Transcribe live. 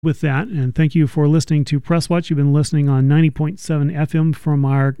with that, and thank you for listening to Press Watch. You've been listening on 90.7 FM from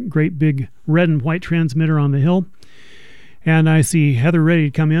our great big red and white transmitter on the hill. And I see Heather ready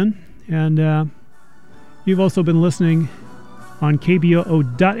to come in. And you've also been listening on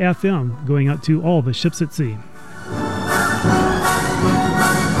KBOO.FM, going out to all the ships at sea.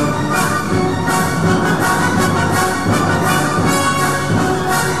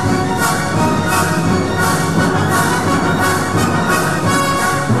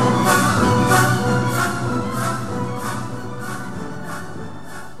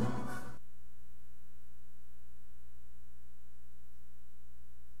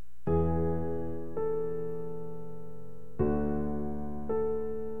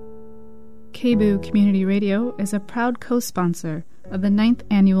 KBOO Community Radio is a proud co-sponsor of the 9th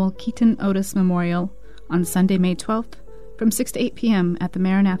Annual Keaton Otis Memorial on Sunday, May 12th from 6 to 8 p.m. at the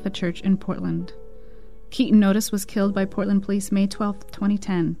Maranatha Church in Portland. Keaton Otis was killed by Portland Police May 12th,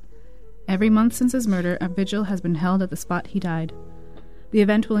 2010. Every month since his murder, a vigil has been held at the spot he died. The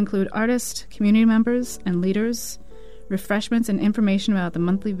event will include artists, community members, and leaders, refreshments, and information about the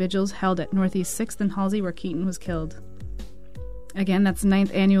monthly vigils held at Northeast 6th and Halsey where Keaton was killed. Again, that's the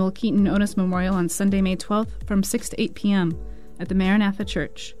 9th Annual Keaton Otis Memorial on Sunday, May 12th from 6 to 8 p.m. at the Maranatha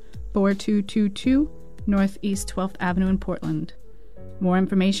Church, 4222 Northeast 12th Avenue in Portland. More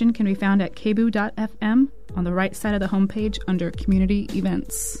information can be found at kboo.fm on the right side of the homepage under Community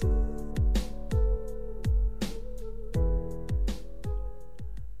Events.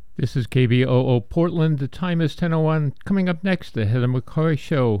 This is KBOO Portland. The time is 10:01. Coming up next, the Heather McCoy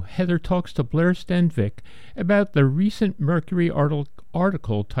Show. Heather talks to Blair Stenvik about the recent Mercury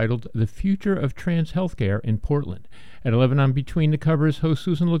article titled The Future of Trans Healthcare in Portland. At 11 on Between the Covers, host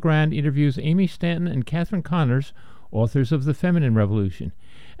Susan LeGrand interviews Amy Stanton and Catherine Connors, authors of The Feminine Revolution.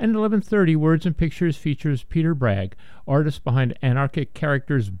 And at 11:30, Words and Pictures features Peter Bragg, artist behind anarchic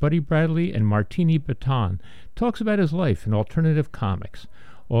characters Buddy Bradley and Martini Baton, talks about his life in alternative comics.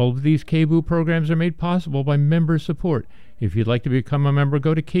 All of these KBOO programs are made possible by member support. If you'd like to become a member,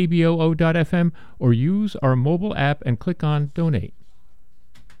 go to kboo.fm or use our mobile app and click on Donate.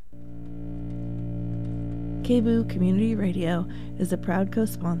 KBOO Community Radio is a proud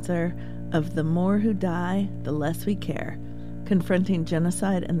co-sponsor of The More Who Die, The Less We Care, confronting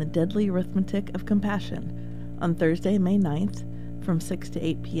genocide and the deadly arithmetic of compassion, on Thursday, May 9th, from 6 to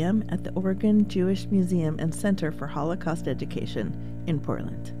 8 p.m. at the Oregon Jewish Museum and Center for Holocaust Education in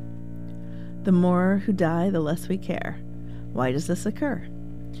Portland. The more who die, the less we care. Why does this occur?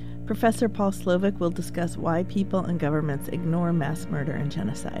 Professor Paul Slovic will discuss why people and governments ignore mass murder and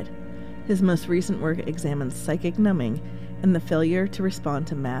genocide. His most recent work examines psychic numbing and the failure to respond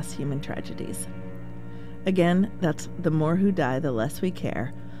to mass human tragedies. Again, that's The More Who Die, The Less We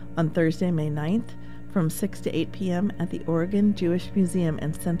Care, on Thursday, May 9th, from 6 to 8 p.m. at the Oregon Jewish Museum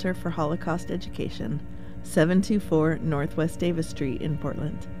and Center for Holocaust Education, 724 Northwest Davis Street in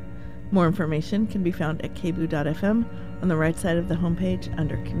Portland. More information can be found at kboo.fm on the right side of the homepage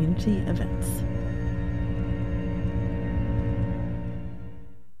under Community Events.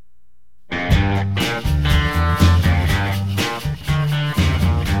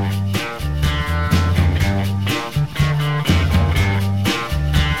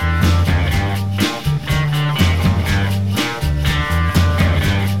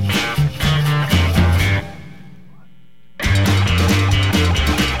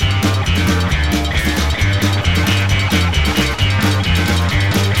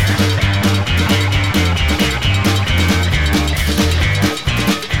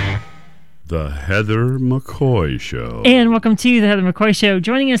 Heather McCoy Show. And welcome to the Heather McCoy Show.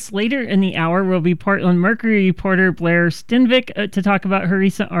 Joining us later in the hour will be Portland Mercury reporter Blair Stenvik to talk about her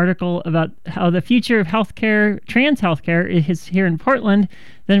recent article about how the future of healthcare, trans healthcare, is here in Portland.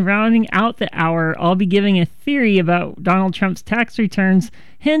 Then rounding out the hour, I'll be giving a theory about Donald Trump's tax returns.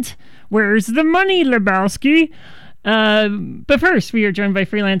 Hint, where's the money, Lebowski? But first, we are joined by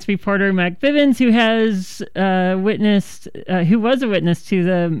freelance reporter Mac Bivens, who was a witness to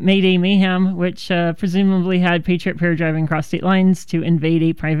the May Day mayhem, which presumably had Patriot Prayer driving across state lines to invade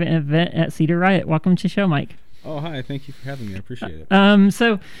a private event at Cedar Riot. Welcome to the show, Mike. Oh, hi. Thank you for having me. I appreciate it.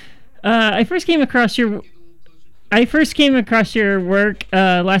 I first came across your work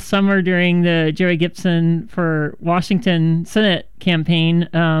last summer during the Joey Gibson for Washington Senate campaign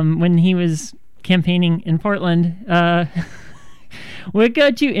when he was campaigning in Portland. What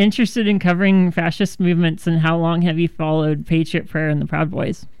got you interested in covering fascist movements, and how long have you followed Patriot Prayer and the Proud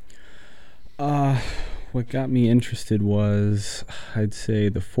Boys? What got me interested was, I'd say,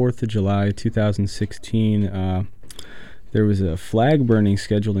 the 4th of July, 2016. There was a flag burning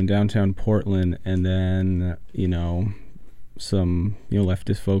scheduled in downtown Portland, and then, some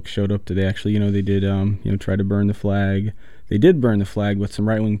leftist folks showed up. They actually they did try to burn the flag. They did burn the flag, but some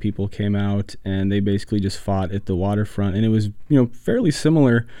right-wing people came out and they basically just fought at the waterfront, and it was fairly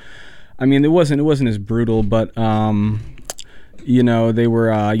similar. I mean, it wasn't as brutal, but they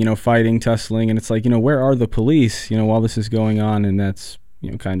were fighting, tussling, and it's like where are the police while this is going on? And that's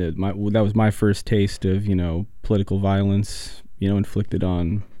kind of that was my first taste of political violence inflicted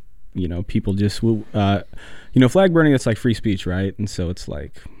on people just flag burning. That's like free speech, right? And so it's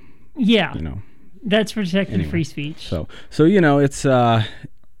like that's protected free speech. So it's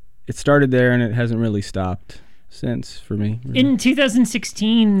it started there and it hasn't really stopped since for me. In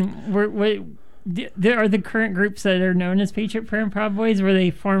 2016, are the current groups that are known as Patriot Prayer and Proud Boys, were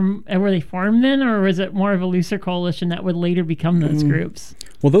they formed then, or was it more of a looser coalition that would later become those groups?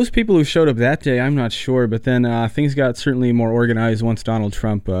 Well, those people who showed up that day, I'm not sure, but then things got certainly more organized once Donald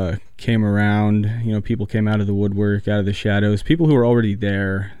Trump came around. People came out of the woodwork, out of the shadows. People who were already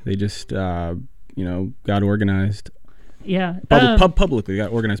there, they just got organized. Yeah, publicly,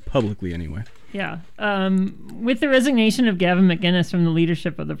 got organized publicly anyway. Yeah. With the resignation of Gavin McInnes from the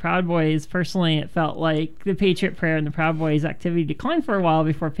leadership of the Proud Boys, personally, it felt like the Patriot Prayer and the Proud Boys activity declined for a while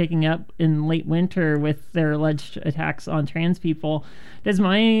before picking up in late winter with their alleged attacks on trans people. Does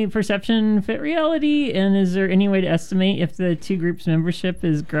my perception fit reality? And is there any way to estimate if the two groups' membership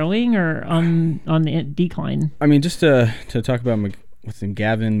is growing or on the decline? I mean, just to talk about what's his name,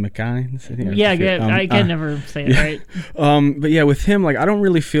 Gavin McInnes? I can never say it right. But yeah, with him, I don't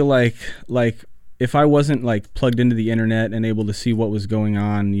really feel like if I wasn't plugged into the internet and able to see what was going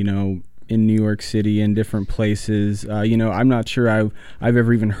on, in New York City and different places, I'm not sure I've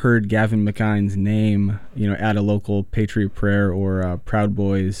ever even heard Gavin McInnes' name, at a local Patriot Prayer or Proud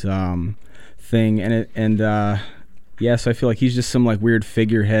Boys thing, so I feel like he's just some weird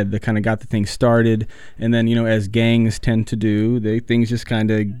figurehead that kind of got the thing started, and then as gangs tend to do, things just kind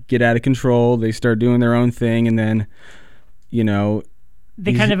of get out of control. They start doing their own thing, and then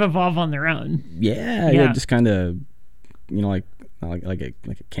they kind of evolve on their own. Yeah, just kind of like a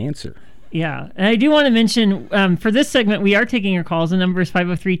cancer. Yeah, and I do want to mention, for this segment, we are taking your calls. The number is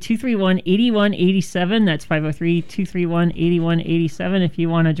 503-231-8187. That's 503-231-8187 if you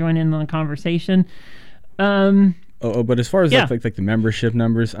want to join in on the conversation. But as far as like the membership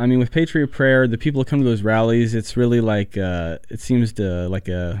numbers, I mean, with Patriot Prayer, the people who come to those rallies, it's really it seems to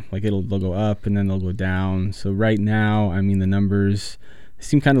they'll go up and then they'll go down. So right now, I mean, the numbers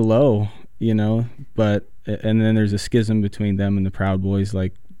seem kind of low, but and then there's a schism between them and the Proud Boys,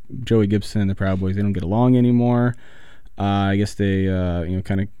 like Joey Gibson and the Proud Boys. They don't get along anymore. I guess they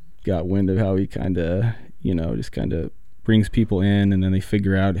kind of got wind of how he kind of just kind of brings people in, and then they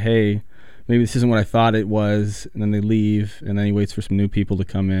figure out, hey, maybe this isn't what I thought it was, and then they leave, and then he waits for some new people to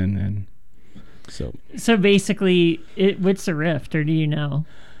come in, and so basically, what's the rift, or do you know?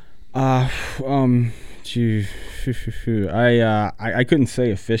 I couldn't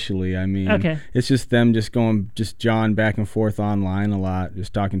say officially. I mean, okay. It's just them just jawing back and forth online a lot,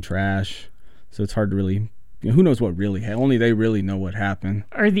 just talking trash. So it's hard to really, who knows what really happened. Only they really know what happened.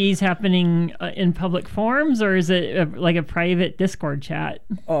 Are these happening in public forums, or is it a private Discord chat?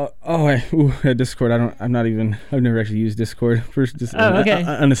 Discord. I've never actually used Discord. Just okay.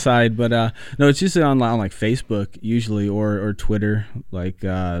 On the side, but no, it's just on Facebook usually, or Twitter.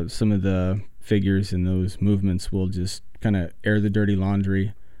 Some of the figures in those movements will just kind of air the dirty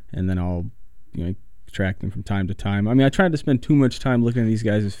laundry, and then I'll track them from time to time. I mean, I try not to spend too much time looking at these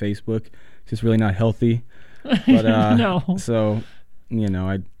guys' Facebook. It's just really not healthy. But no. So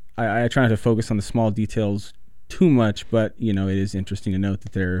I try not to focus on the small details too much, but it is interesting to note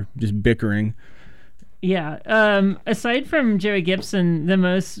that they're just bickering. Yeah. Aside from Joey Gibson, the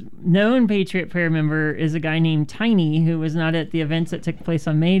most known Patriot Prayer member is a guy named Tiny, who was not at the events that took place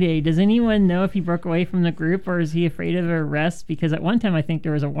on May Day. Does anyone know if he broke away from the group, or is he afraid of arrest? Because at one time, I think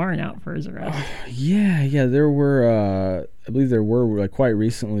there was a warrant out for his arrest. Yeah. There were, I believe there were quite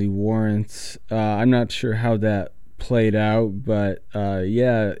recently warrants. I'm not sure how that played out, but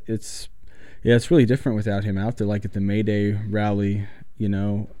it's really different without him out there, like at the May Day rally.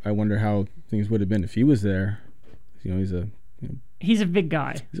 I wonder how things would have been if he was there. He's a big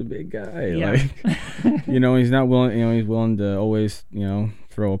guy. He's a big guy. Yeah. He's not willing. He's willing to always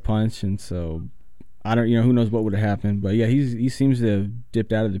throw a punch, and so I don't. Who knows what would have happened? But yeah, he seems to have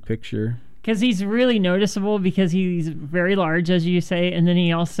dipped out of the picture. Because he's really noticeable because he's very large, as you say, and then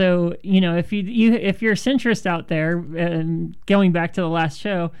he also, if you're a centrist out there, going back to the last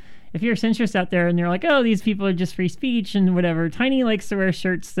show. If you're a centrist out there and they're like, oh, these people are just free speech and whatever, Tiny likes to wear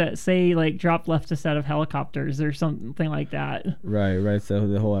shirts that say, drop leftists out of helicopters or something like that. Right. So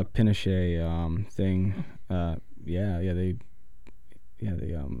the whole Pinochet thing, they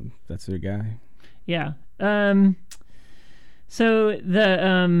that's their guy. Yeah. So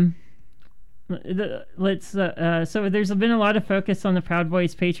so there's been a lot of focus on the Proud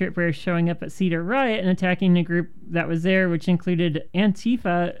Boys Patriot Bears showing up at Cedar Riot and attacking the group that was there, which included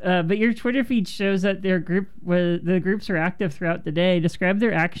Antifa. But your Twitter feed shows that the groups are active throughout the day. Describe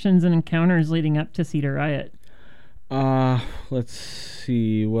their actions and encounters leading up to Cedar Riot. Let's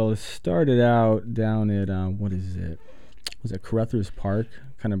see. Well, it started out down at what is it? Was it Carruthers Park,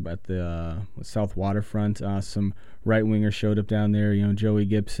 kind of at the South Waterfront? Some right wingers showed up down there. Joey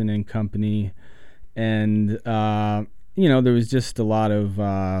Gibson and company, and there was just a lot of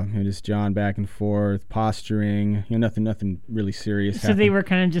just John back and forth, posturing. Nothing really serious. So happened. They were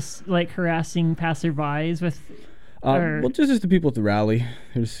kind of just like harassing passerbys with. Well, just the people at the rally.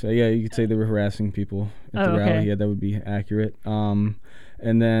 You could say they were harassing people at the rally. Yeah, that would be accurate.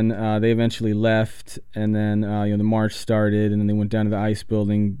 And then they eventually left, and then the march started, and then they went down to the ice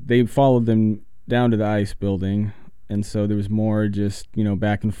building. They followed them down to the ice building, and so there was more just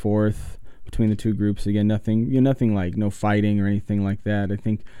back and forth between the two groups. Again, nothing like no fighting or anything like that. I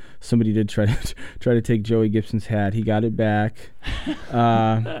think somebody did try to take Joey Gibson's hat. He got it back.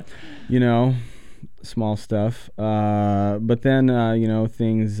 Small stuff, but then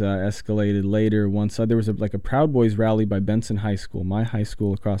things escalated later. Once there was a Proud Boys rally by Benson High School, my high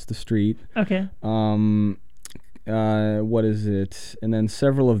school across the street. Okay. What is it? And then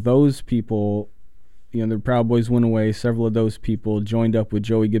several of those people, the Proud Boys went away. Several of those people joined up with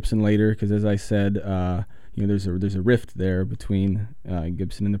Joey Gibson later, because as I said, there's a rift there between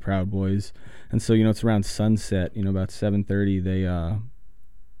Gibson and the Proud Boys, and so it's around sunset. About 7:30, they.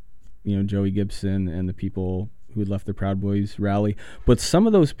 Joey Gibson and the people who had left the Proud Boys rally. But some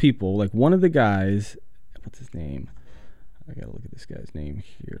of those people, like one of the guys, what's his name? I gotta look at this guy's name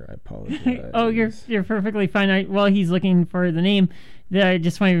here. I apologize. Oh, you're perfectly fine. While he's looking for the name, I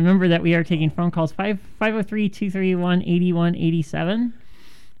just want to remember that we are taking phone calls 503-231-8187.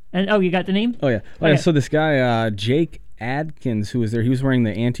 And you got the name? Oh yeah. Okay. So this guy Jake Adkins, who was there, he was wearing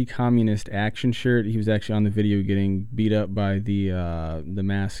the anti-communist action shirt. He was actually on the video getting beat up by the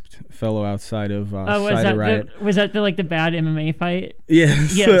masked fellow outside of Cider Riot. Was that the bad MMA fight?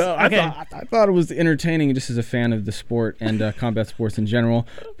 Yes. Yes. Okay. I thought it was entertaining, just as a fan of the sport and combat sports in general.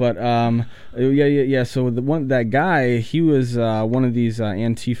 But yeah. So that guy, he was one of these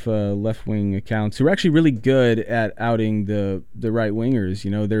Antifa left-wing accounts who are actually really good at outing the right wingers.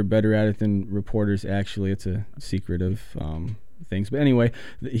 They're better at it than reporters. Actually, it's a secret of things. But anyway,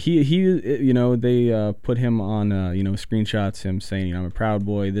 he they put him on screenshots, him saying I'm a Proud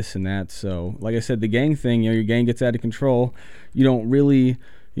Boy, this and that. So like I said, the gang thing, your gang gets out of control. You don't really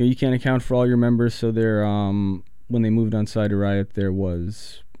you can't account for all your members. So they're when they moved on Cider Riot, there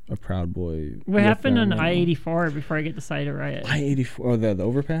was a Proud Boy. What happened on I-84 before I get to Cider Riot? I-84, the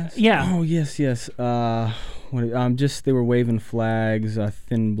overpass? Yeah. Oh yes. Just they were waving flags,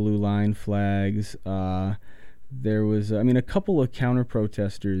 thin blue line flags. There was, a couple of counter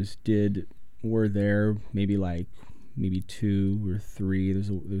protesters were there, maybe 2 or 3.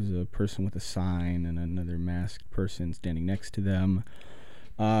 There's a person with a sign and another masked person standing next to them.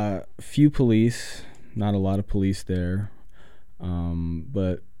 Few police, not a lot of police there,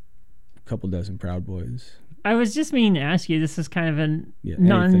 but a couple dozen Proud Boys. I was just meaning to ask you. This is kind of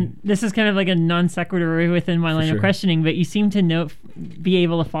This is kind of like a non sequitur within my line of questioning, but you seem to be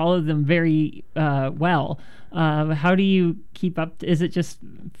able to follow them very well. How do you keep up? Is it just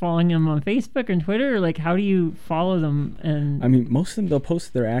following them on Facebook and Twitter, or how do you follow them? And most of them, they'll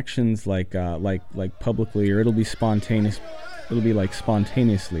post their actions like publicly, or it'll be spontaneous. It'll be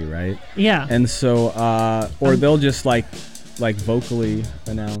spontaneously, right? Yeah. And so, or they'll just vocally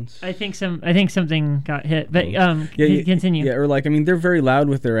announce. I think something got hit, but continue. Yeah, or they're very loud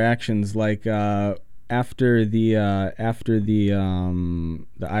with their actions. After the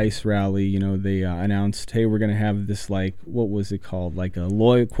ICE rally, they announced, hey, we're gonna have this what was it called, a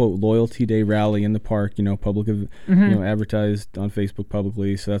loyalty day rally in the park, public, advertised on Facebook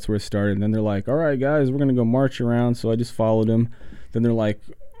publicly. So that's where it started. And then they're like, all right, guys, we're gonna go march around. So I just followed them. Then they're like,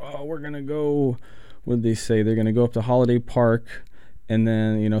 oh, we're gonna go. What did they say? They're gonna go up to Holiday Park. And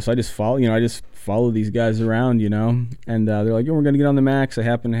then, so I just follow these guys around, and they're like, we're going to get on the Max. I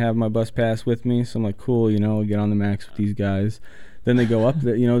happen to have my bus pass with me. So I'm like, cool, I'll get on the Max with these guys. Then they go up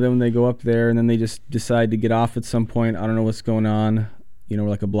there, then they go up there, and then they just decide to get off at some point. I don't know what's going on. We're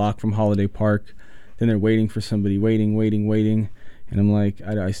like a block from Holiday Park. Then they're waiting for somebody, waiting. And I'm like,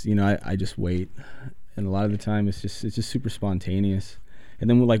 I just wait. And a lot of the time it's just super spontaneous. And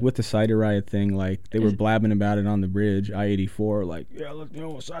then like with the cider riot thing, like they were blabbing about it on the bridge, I-84, like, yeah,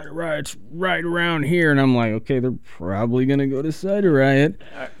 look, cider riot's right around here. And I'm like, okay, they're probably gonna go to cider riot.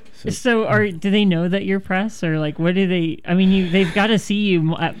 So do they know that you're press, or like what do they? I mean, they've got to see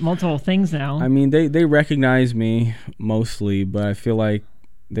you at multiple things now. I mean, they recognize me mostly, but I feel like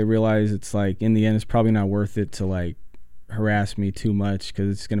they realize it's like in the end, it's probably not worth it to like harass me too much because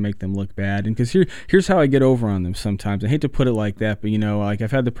it's gonna make them look bad. And because here's how I get over on them sometimes. I hate to put it like that, but like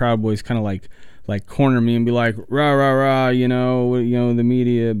I've had the Proud Boys kind of like corner me and be like rah rah rah, the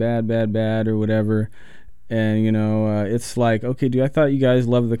media bad or whatever. And, it's like, okay, dude, I thought you guys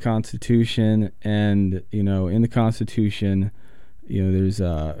loved the Constitution. And, in the Constitution, there's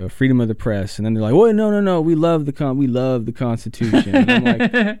a freedom of the press. And then they're like, wait, no, we love the Constitution. And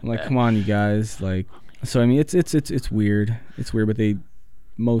I'm like, come on, you guys. Like, so, I mean, it's weird. It's weird, but they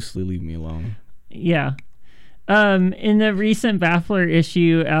mostly leave me alone. Yeah. In the recent Baffler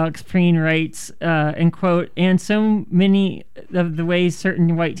issue, Alex Preen writes, and quote, and so many of the ways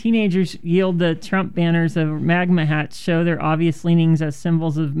certain white teenagers yield the Trump banners of magma hats show their obvious leanings as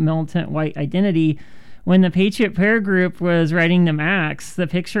symbols of militant white identity. When the Patriot Prayer Group was writing the Max, the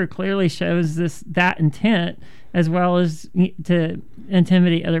picture clearly shows that intent, as well as to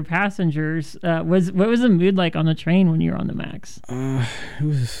intimidate other passengers. What was the mood like on the train when you were on the Max?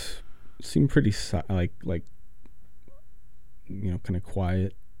 Seemed pretty like kind of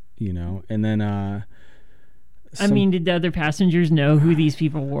quiet, and then I mean, did the other passengers know who these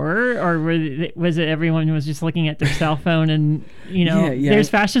people were, or was it everyone was just looking at their cell phone and there's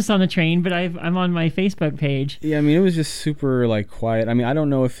fascists on the train, but I'm on my Facebook page. Yeah, I mean, it was just super like quiet. I mean, I don't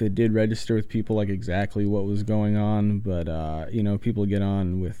know if it did register with people like exactly what was going on, but people get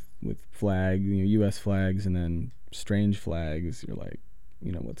on with flag, U.S. flags, and then strange flags. You're like,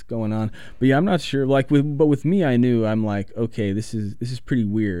 what's going on. But yeah, I'm not sure. Like with me, I knew. I'm like, okay, this is pretty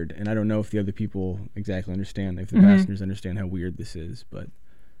weird, and I don't know if the other people exactly understand, if the passengers understand how weird this is. But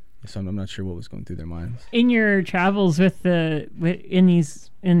so I'm not sure what was going through their minds. In your travels in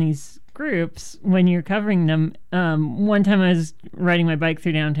these groups, when you're covering them, one time I was riding my bike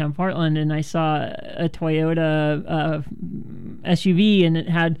through downtown Portland, and I saw a Toyota SUV, and it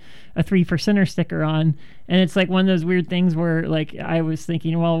had a 3%er sticker on. And it's like one of those weird things where like I was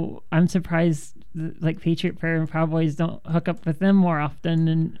thinking, well, I'm surprised like Patriot Prayer and Proud Boys don't hook up with them more often.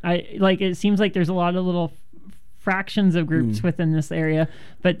 And it seems like there's a lot of little fractions of groups within this area,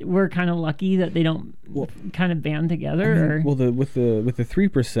 but we're kind of lucky that they don't kind of band together. With the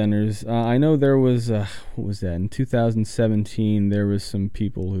 3%ers, I know there was what was that in 2017? There was some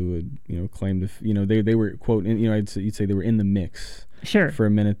people who would claim to they were quote you'd say they were in the mix for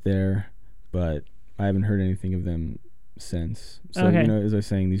a minute there, but I haven't heard anything of them since. So okay. As I was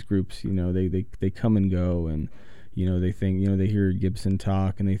saying, these groups they come and go, and they think they hear Gibson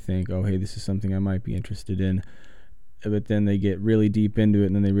talk and they think, oh hey, this is something I might be interested in. But then they get really deep into it,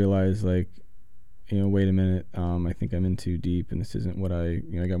 and then they realize, like, wait a minute, I think I'm in too deep, and this isn't what I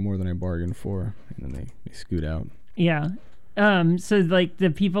got more than I bargained for, and then they scoot out. Yeah. So, like, the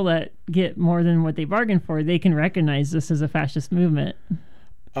people that get more than what they bargained for, they can recognize this as a fascist movement.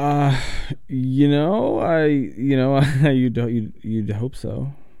 You'd hope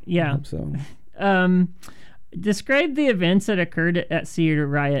so. Yeah. I hope so. Describe the events that occurred at Cedar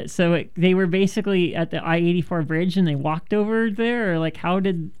Riot. So they were basically at the I-84 bridge and they walked over there, or like how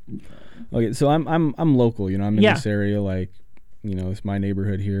did? Okay, so I'm local. I'm in this area, like it's my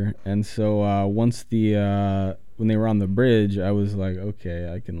neighborhood here, and so once when they were on the bridge, I was like, okay,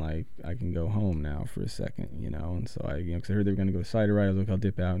 I can go home now for a second, and so because I heard they were gonna go to Cider Riot, I was like, I'll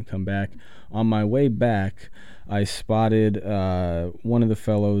dip out and come back. On my way back, I spotted one of the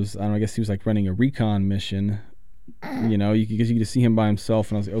fellows. I guess he was like running a recon mission, because you could just see him by himself,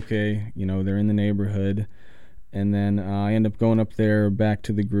 and I was like, okay, they're in the neighborhood. And then I end up going up there back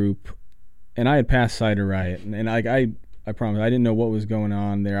to the group, and I had passed Cider Riot, and I promise I didn't know what was going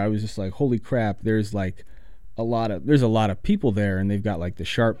on there. I was just like, holy crap, there's a lot of people there, and they've got like the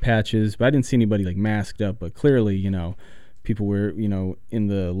sharp patches, but I didn't see anybody like masked up, but clearly people were in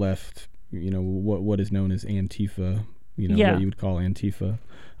the left, what is known as Antifa, what you would call Antifa,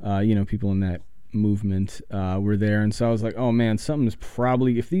 people in that movement were there. And so I was like, oh man, something's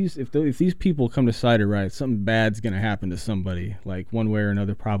probably, if these people come to Cider Riot, something bad's gonna happen to somebody, like one way or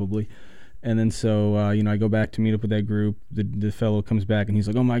another probably. And then so I go back to meet up with that group. The fellow comes back and he's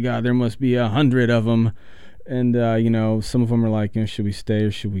like, oh my god, there must be 100 of them. And some of them are like, should we stay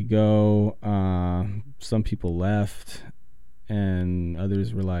or should we go? Some people left, and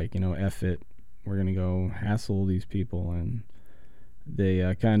others were like, F it, we're gonna go hassle these people. And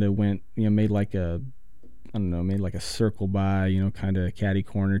they kind of went, made like a I don't know, made like a circle by, you know, kind of catty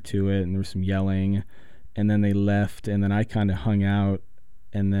corner to it, and there was some yelling, and then they left, and then I kind of hung out,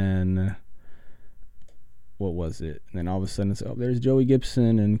 and then what was it? And then all of a sudden it's, oh, there's Joey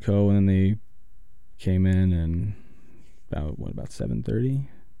Gibson and co, and then they came in, and about 7:30,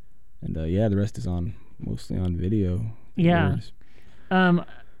 and yeah, the rest is mostly on video. Yeah.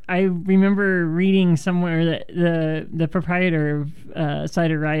 I remember reading somewhere that the proprietor of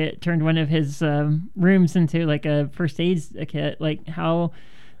Cider Riot turned one of his rooms into like a first aid kit. Like how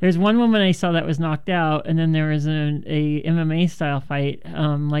there's one woman I saw that was knocked out, and then there was a MMA style fight.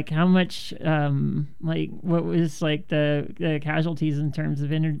 Like how much, like what was like the casualties in terms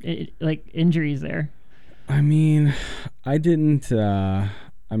of injuries there? I mean, I didn't. I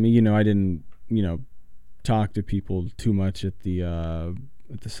didn't. Talk to people too much at the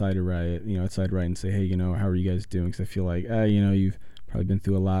Cider Riot, at Cider Riot, and say, hey, how are you guys doing? Because I feel like, you've probably been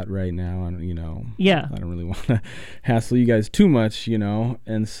through a lot right now, and yeah, I don't really want to hassle you guys too much,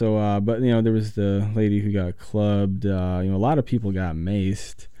 and so, but there was the lady who got clubbed. A lot of people got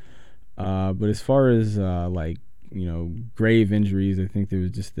maced, but as far as grave injuries, I think there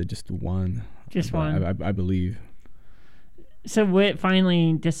was just one. Just one, I believe. So what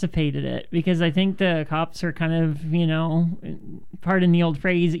finally dissipated it? Because I think the cops are kind of, pardon the old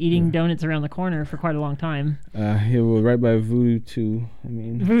phrase, eating donuts around the corner for quite a long time. Well, right by Voodoo too. I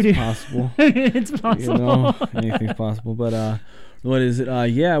mean, Voodoo. It's possible. It's possible. Anything's possible. But what is it?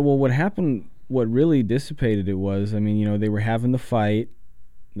 Yeah. Well, what happened? What really dissipated it was, they were having the fight,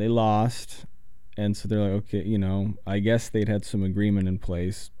 they lost, and so they're like, okay, I guess they'd had some agreement in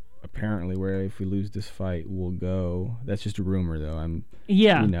place. Apparently, where if we lose this fight, we'll go. That's just a rumor, though. What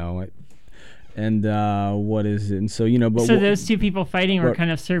is it? And so, but so those two people fighting were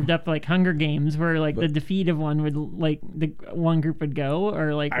kind of served up like Hunger Games, where like the defeat of one would the one group would go,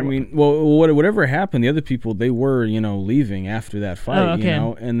 or like. Whatever happened, the other people they were leaving after that fight, oh, okay.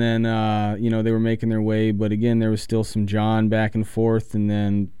 And then they were making their way, but again there was still some John back and forth, and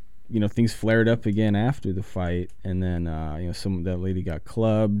then. Things flared up again after the fight, and then that lady got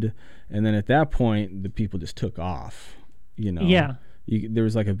clubbed, and then at that point the people just took off. Yeah. There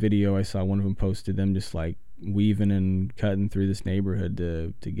was like a video I saw, one of them posted them just like weaving and cutting through this neighborhood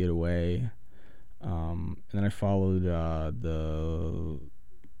to get away, and then I followed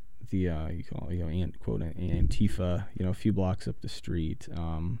quote Antifa, a few blocks up the street.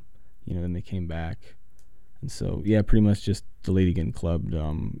 Then they came back. And so, yeah, pretty much just the lady getting clubbed.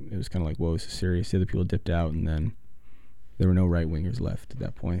 It was kind of like, whoa, this is serious. The other people dipped out, and then there were no right-wingers left at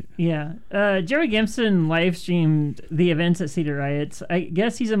that point. Yeah. Joey Gibson live-streamed the events at Cedar Riots. I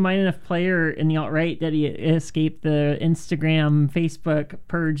guess he's a mighty enough player in the alt-right that he escaped the Instagram, Facebook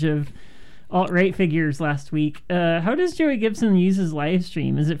purge of alt-right figures last week. How does Joey Gibson use his live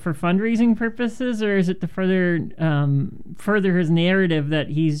stream? Is it for fundraising purposes, or is it to further his narrative that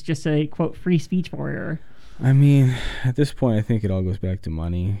he's just a, quote, free speech warrior? At this point, I think it all goes back to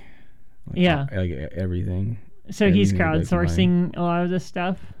money. Everything. So he's crowdsourcing a lot of this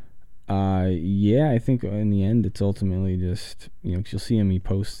stuff? Yeah, I think in the end, it's ultimately just, cause you'll see him, he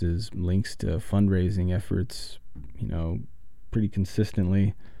posts his links to fundraising efforts, pretty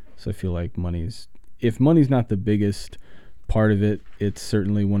consistently. So I feel like if money's not the biggest part of it, it's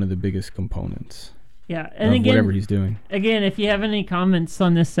certainly one of the biggest components. Yeah, and again, whatever he's doing. Again, if you have any comments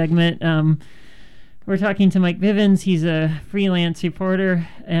on this segment, we're talking to Mike Bivens. He's a freelance reporter,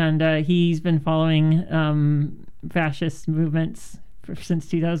 and he's been following fascist movements since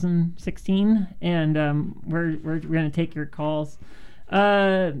 2016. And we're going to take your calls.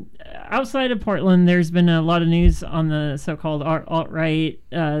 Outside of Portland, there's been a lot of news on the so-called alt-right.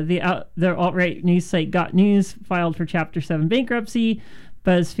 The alt-right news site Got News filed for Chapter 7 bankruptcy.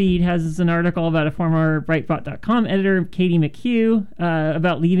 BuzzFeed has an article about a former Breitbart.com editor, Katie McHugh,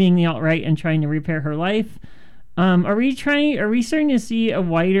 about leaving the alt-right and trying to repair her life. Are we starting to see a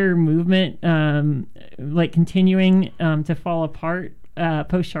wider movement, continuing to fall apart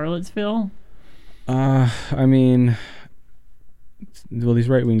post Charlottesville? These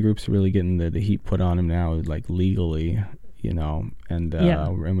right-wing groups are really getting the heat put on them now, like legally, and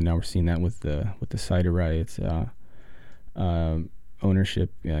now we're seeing that with the Cider Riots.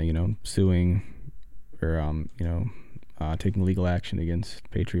 Ownership, suing or taking legal action against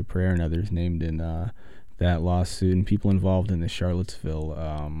Patriot Prayer and others named in that lawsuit, and people involved in the Charlottesville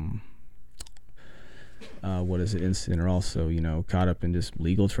incident are also caught up in just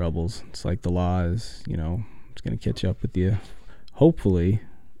legal troubles. It's like the law is it's going to catch up with you. Hopefully,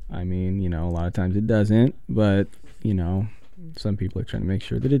 a lot of times it doesn't, but some people are trying to make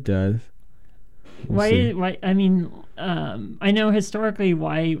sure that it does. Why? I mean, I know historically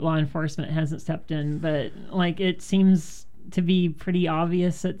why law enforcement hasn't stepped in, but like it seems to be pretty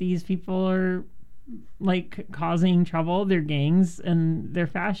obvious that these people are like causing trouble. They're gangs and they're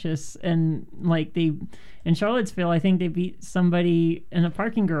fascists, and like they in Charlottesville, I think they beat somebody in a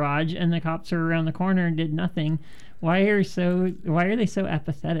parking garage, and the cops were around the corner and did nothing. Why are they so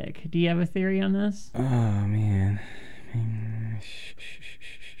apathetic? Do you have a theory on this? Oh man.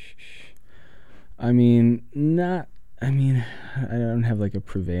 I mean, I don't have like a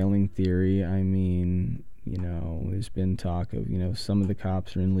prevailing theory. I mean, there's been talk of, some of the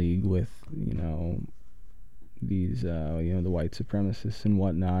cops are in league with, these, the white supremacists and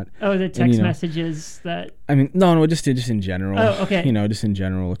whatnot. Oh, the text messages that... I mean, no, just in general. Oh, okay. Just in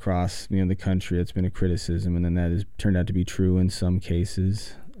general across, the country, it's been a criticism, and then that has turned out to be true in some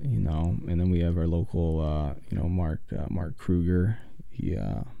cases, and then we have our local, Mark Kruger. He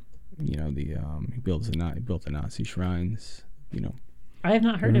built the Nazi shrines, I have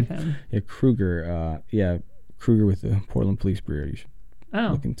not heard of him. Yeah, Kruger with the Portland Police Bureau. You should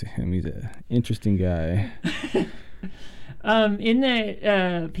look into him. He's an interesting guy. In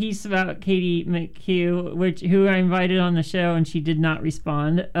the piece about Katie McCoy, who I invited on the show and she did not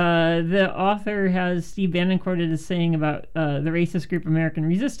respond, the author has Steve Bannon quoted as saying about the racist group American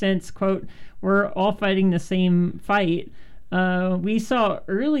Resistance, quote, "We're all fighting the same fight." We saw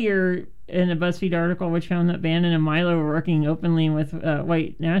earlier in a BuzzFeed article which found that Bannon and Milo were working openly with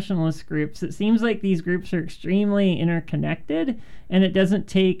white nationalist groups. It seems like these groups are extremely interconnected, and it doesn't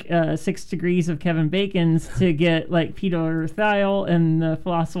take 6 degrees of Kevin Bacon's to get like Peter Thiel and the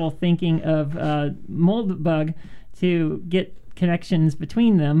philosophical thinking of Moldbug to get connections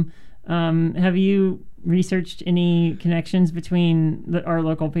between them. Have you researched any connections between our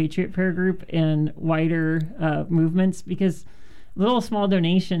local Patriot Prayer group and wider movements? Because little small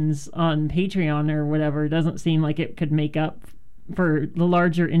donations on Patreon or whatever doesn't seem like it could make up for the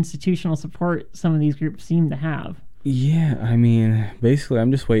larger institutional support some of these groups seem to have. Yeah, I mean, basically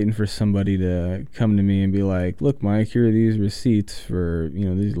I'm just waiting for somebody to come to me and be like, "Look, Mike, here are these receipts for,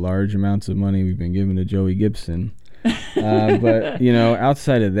 these large amounts of money we've been giving to Joey Gibson." But,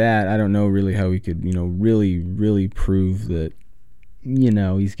 outside of that, I don't know really how we could, really, really prove that,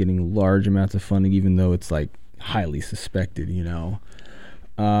 he's getting large amounts of funding, even though it's like highly suspected, So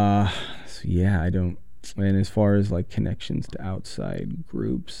yeah, I don't. And as far as like connections to outside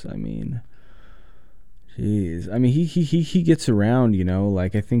groups, I mean, jeez, I mean he gets around,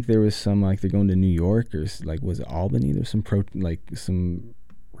 Like I think there was some like they're going to New York or like was it Albany? There's some some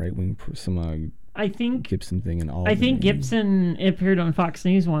right wing I think Gibson thing in Albany. I think Gibson appeared on Fox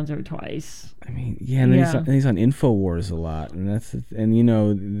News once or twice. I mean, yeah, and he's on InfoWars a lot, and that's the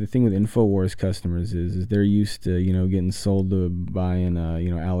thing with InfoWars customers is they're used to getting sold to buying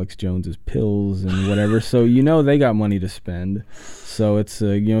Alex Jones's pills and whatever, so they got money to spend, so it's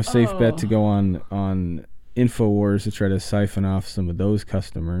a safe bet to go on InfoWars to try to siphon off some of those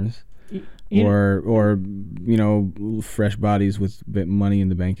customers, or fresh bodies with money in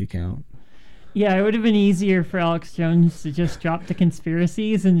the bank account. Yeah, it would have been easier for Alex Jones to just drop the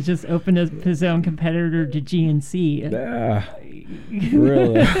conspiracies and just open up his own competitor to GNC. Yeah,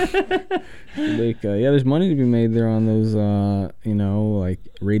 really. There's money to be made there on those, like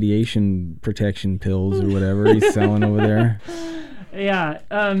radiation protection pills or whatever he's selling over there. Yeah.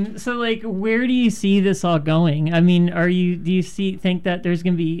 So, like, where do you see this all going? I mean, do you think that there's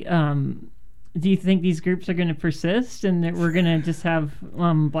going to be... do you think these groups are going to persist and that we're going to just have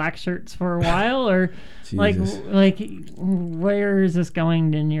black shirts for a while, or like where is this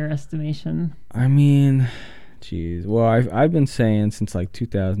going in your estimation? I mean, geez. Well, I've been saying since like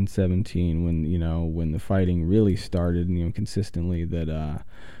 2017 when the fighting really started, consistently that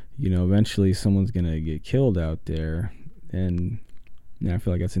eventually someone's going to get killed out there, and I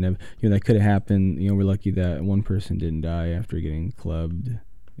feel like that's inevitable. That could have happened. We're lucky that one person didn't die after getting clubbed.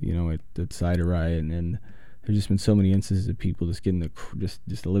 At the Cider riot, and then there's just been so many instances of people just getting just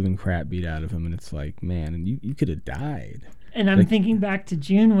the living crap beat out of them, and it's like, man, and you could have died. And I'm thinking back to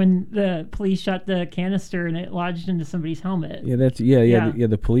June when the police shot the canister and it lodged into somebody's helmet. Yeah,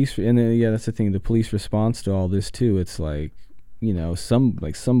 the police, and that's the thing. The police response to all this too. It's like,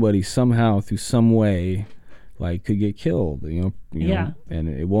 somebody somehow through some way, like could get killed. And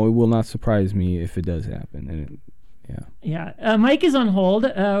it will not surprise me if it does happen. And Mike is on hold.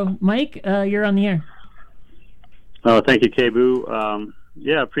 Mike, you're on the air. Oh, thank you, Kebu.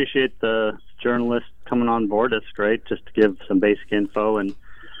 Appreciate the journalist coming on board. That's great, just to give some basic info and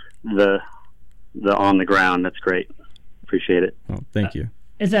the on the ground. That's great. Appreciate it. Oh, thank you.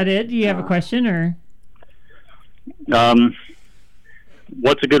 Is that it? Do you have a question or?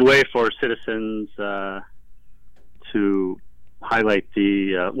 what's a good way for citizens to highlight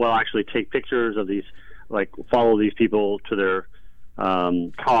actually take pictures of these, like follow these people to their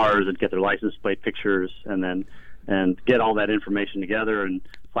cars and get their license plate pictures, and get all that information together and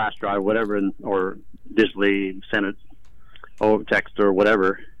flash drive, whatever, or digitally send it over text or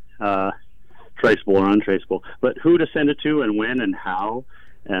whatever, traceable or untraceable. But who to send it to and when and how.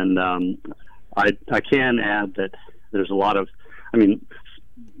 And I can add that there's a lot of,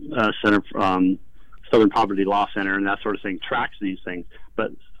 Center Southern Poverty Law Center and that sort of thing tracks these things,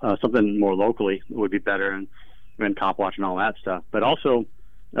 but something more locally would be better, and Cop Watch and all that stuff. But also,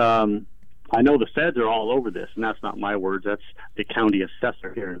 I know the feds are all over this, and that's not my words. That's the county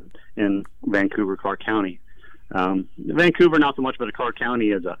assessor here in Vancouver, Clark County. Vancouver, not so much, but Clark County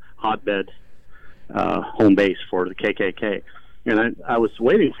is a hotbed home base for the KKK. And I was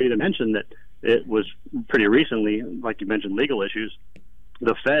waiting for you to mention that it was pretty recently, like you mentioned, legal issues.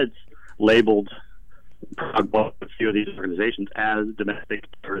 The feds labeled a few of these organizations as domestic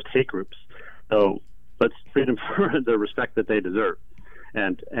terrorist hate groups. So let's treat them for the respect that they deserve,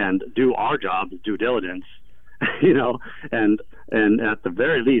 and do our job, due diligence, and at the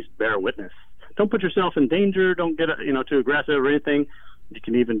very least bear witness. Don't put yourself in danger. Don't get too aggressive or anything. You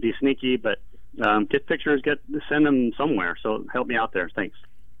can even be sneaky, but get pictures, send them somewhere. So help me out there. Thanks.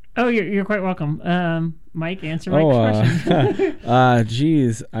 Oh, you're quite welcome. Mike, answer Mike's question.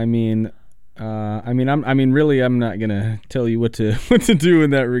 Geez, really, I'm not gonna tell you what to do in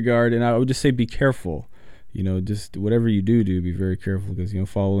that regard, and I would just say be careful. Just whatever you do, be very careful, because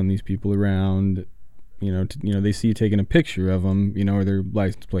following these people around, they see you taking a picture of them, or their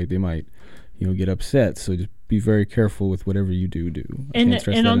license plate, they might, get upset. So just be very careful with whatever you do.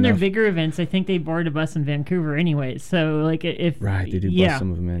 And on their bigger events, I think they board a bus in Vancouver anyway. So like if they do bus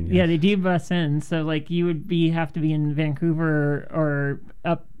some of them in. Yes. Yeah, they do bus in. So like you would have to be in Vancouver or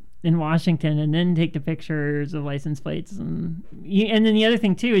up in Washington, and then take the pictures of license plates, and then the other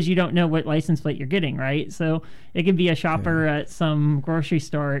thing too is you don't know what license plate you're getting, right? So it could be a shopper at some grocery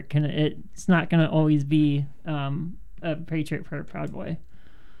store. It's not going to always be a Patriot for a Proud Boy.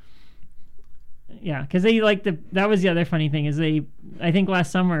 Yeah, because that was the other funny thing is I think last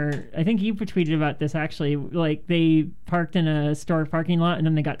summer, I think you tweeted about this actually, like they parked in a store parking lot and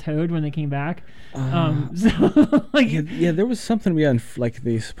then they got towed when they came back. There was something we had, like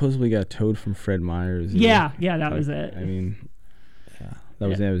they supposedly got towed from Fred Meyer's. Yeah, that was it. That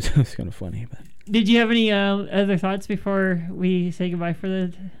was it was kind of funny. But did you have any other thoughts before we say goodbye for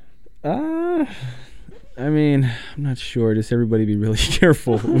the... I'm not sure. Just everybody be really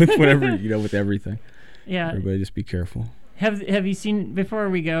careful with whatever, with everything. Yeah. Everybody just be careful. Have you seen, before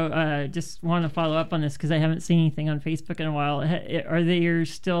we go, just want to follow up on this because I haven't seen anything on Facebook in a while. Are there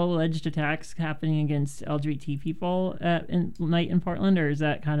still alleged attacks happening against LGBT people night in Portland, or is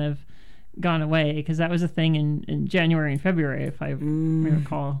that kind of gone away? Because that was a thing in January and February, if I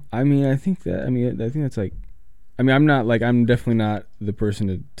recall. I think that's like, I'm definitely not the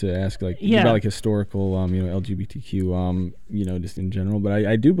person to ask about historical, LGBTQ, just in general. But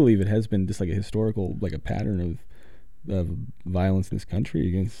I do believe it has been just like a historical, like a pattern of violence in this country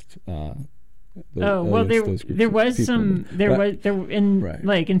against. There was some.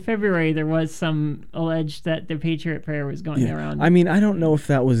 In February there was some alleged that the Patriot Prayer was going around. I don't know if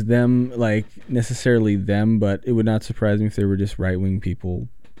that was them, like necessarily them, but it would not surprise me if they were just right-wing people,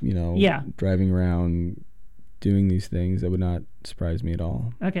 driving around doing these things. That would not surprise me at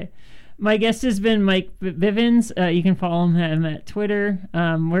all. Okay. My guest has been Mike Bivens. You can follow him at Twitter.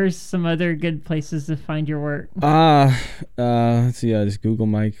 Where's some other good places to find your work? Let's see. Just Google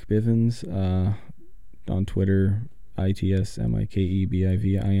Mike Bivens on Twitter.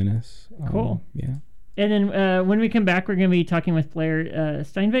 ITSMIKEBIVINS. Cool. Yeah. And then when we come back, we're going to be talking with Blair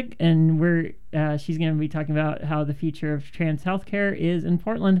Steinvik, and she's going to be talking about how the future of trans healthcare is in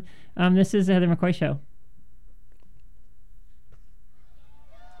Portland. This is the Heather McCoy Show.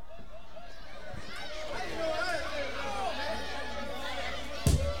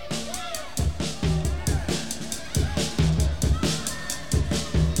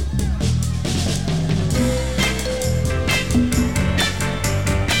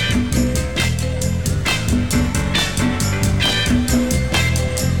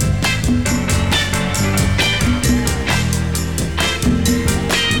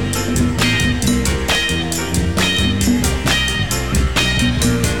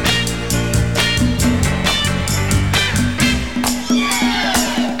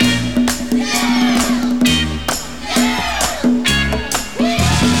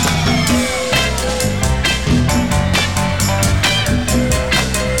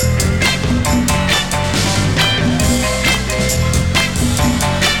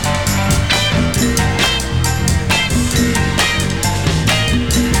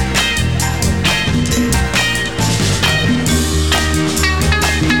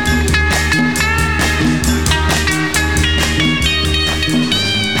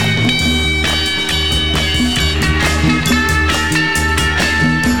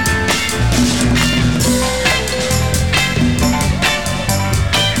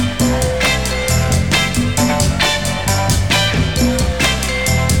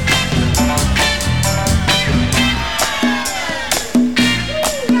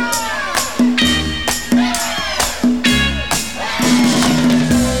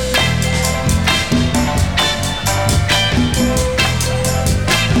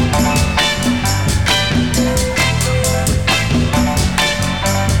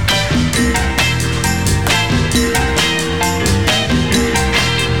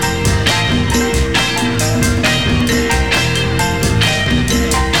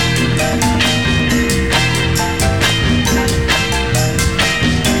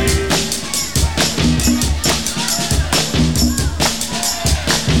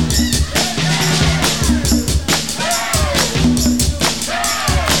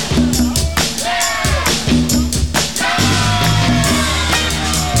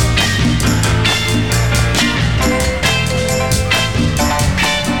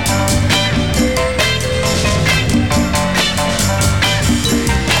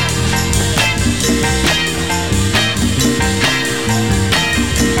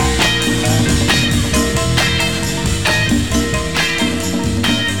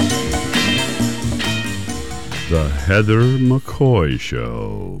 Heather McCoy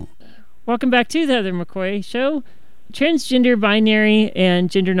Show. Welcome back to the Heather McCoy Show. Transgender, binary,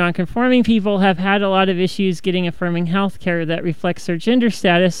 and gender nonconforming people have had a lot of issues getting affirming health care that reflects their gender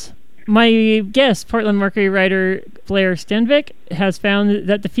status. My guest, Portland Mercury writer Blair Stenvik, has found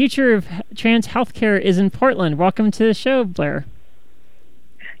that the future of trans health care is in Portland. Welcome to the show, Blair.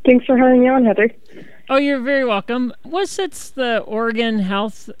 Thanks for having me on, Heather. Oh, you're very welcome. What sets the Oregon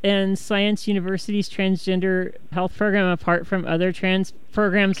Health and Science University's transgender health program apart from other trans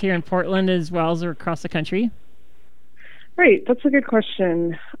programs here in Portland as well as across the country? Right, that's a good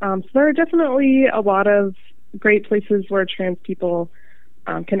question. So there are definitely a lot of great places where trans people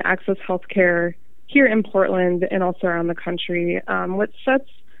can access health care here in Portland and also around the country. What sets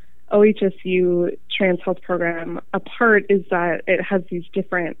OHSU Trans Health Program apart is that it has these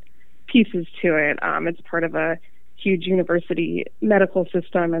different pieces to it. It's part of a huge university medical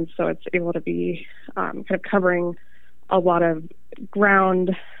system, and so it's able to be kind of covering a lot of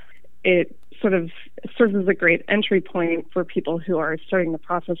ground. It sort of serves as a great entry point for people who are starting the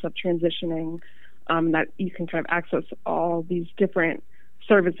process of transitioning, that you can kind of access all these different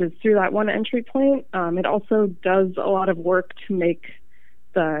services through that one entry point. It also does a lot of work to make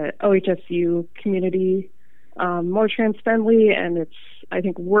the OHSU community more trans-friendly, and it's, I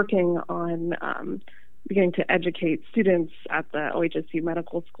think, working on beginning to educate students at the OHSU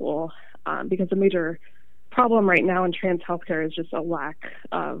Medical School, because a major problem right now in trans healthcare is just a lack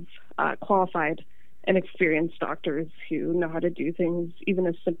of qualified and experienced doctors who know how to do things even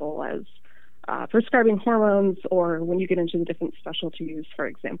as simple as prescribing hormones, or when you get into the different specialties, for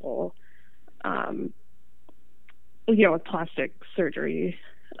example, with plastic surgery,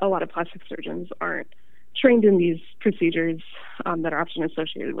 a lot of plastic surgeons aren't trained in these procedures that are often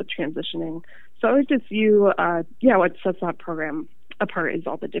associated with transitioning. So OHSU, what sets that program apart is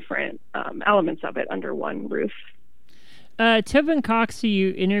all the different elements of it under one roof. Tobin Cox, who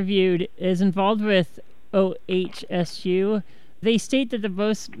you interviewed, is involved with OHSU. They state that the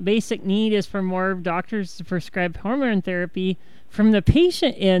most basic need is for more doctors to prescribe hormone therapy. From the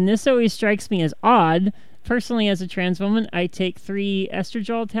patient end, this always strikes me as odd. Personally, as a trans woman, I take 3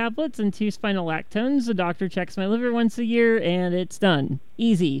 estradiol tablets and 2 spinolactones. The doctor checks my liver once a year, and it's done.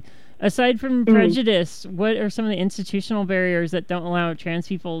 Easy. Aside from prejudice, what are some of the institutional barriers that don't allow trans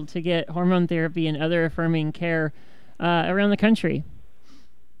people to get hormone therapy and other affirming care around the country?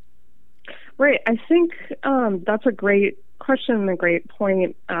 Right. I think that's a great question and a great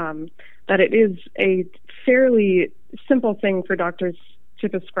point, that it is a fairly simple thing for doctors to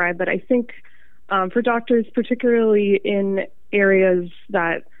prescribe, but I think for doctors, particularly in areas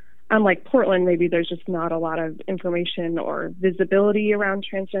that, unlike Portland, maybe there's just not a lot of information or visibility around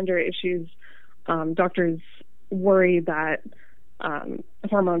transgender issues, doctors worry that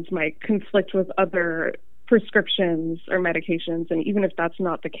hormones might conflict with other prescriptions or medications, and even if that's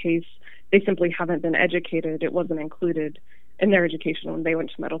not the case, they simply haven't been educated. It wasn't included in their education when they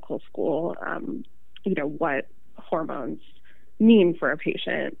went to medical school, what hormones mean for a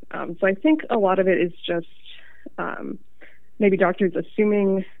patient. So I think a lot of it is just maybe doctors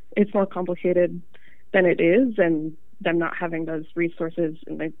assuming it's more complicated than it is, and them not having those resources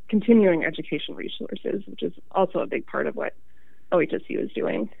and the continuing education resources, which is also a big part of what OHSU is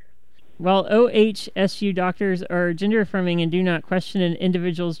doing. While OHSU doctors are gender affirming and do not question an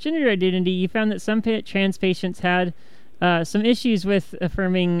individual's gender identity, you found that some trans patients had some issues with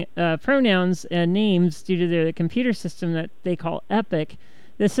affirming pronouns and names due to their computer system that they call EPIC.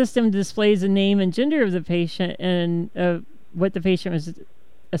 The system displays the name and gender of the patient and what the patient was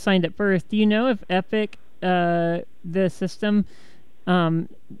assigned at birth. Do you know if EPIC, the system, do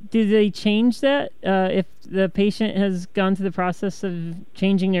they change that if the patient has gone through the process of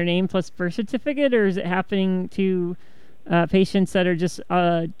changing their name plus birth certificate, or is it happening to patients that are just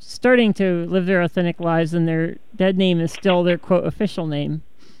starting to live their authentic lives and their dead name is still their, quote, official name?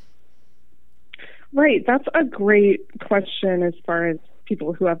 Right. That's a great question as far as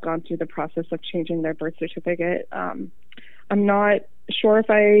people who have gone through the process of changing their birth certificate. I'm not sure if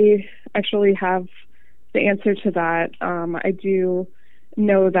I actually have the answer to that. I do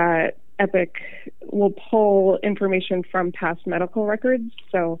know that EPIC will pull information from past medical records.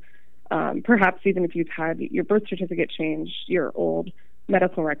 So perhaps even if you've had your birth certificate changed, your old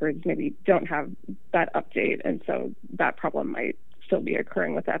medical records maybe don't have that update. And so that problem might still be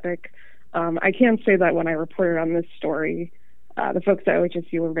occurring with EPIC. I can say that when I reported on this story, the folks at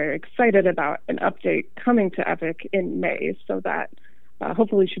OHSU were very excited about an update coming to EPIC in May, so that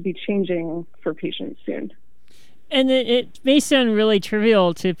hopefully should be changing for patients soon. And it may sound really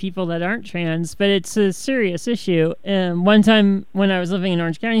trivial to people that aren't trans, but it's a serious issue. One time when I was living in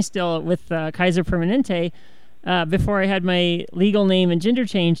Orange County still with Kaiser Permanente, before I had my legal name and gender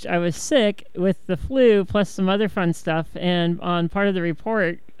changed, I was sick with the flu plus some other fun stuff. And on part of the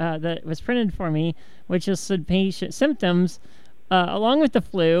report that was printed for me, which listed patient symptoms, along with the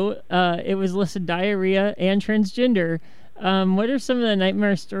flu, it was listed diarrhea and transgender. What are some of the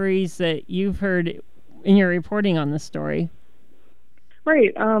nightmare stories that you've heard in your reporting on this story?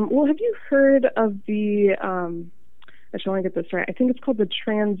 Right. Well, have you heard of the, I should want to get this right, I think it's called the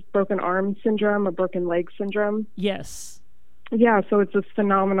trans broken arm syndrome or broken leg syndrome? Yes. Yeah, so it's this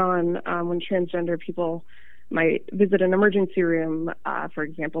phenomenon when transgender people might visit an emergency room, for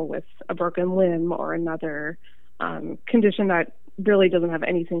example, with a broken limb or another condition that really doesn't have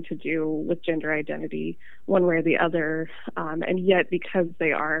anything to do with gender identity one way or the other. And yet, because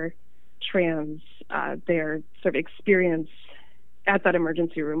they are trans, their sort of experience at that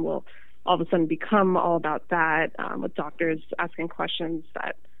emergency room will all of a sudden become all about that, with doctors asking questions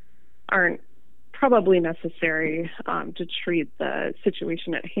that aren't probably necessary to treat the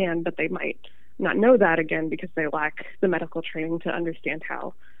situation at hand, but they might not know that, again, because they lack the medical training to understand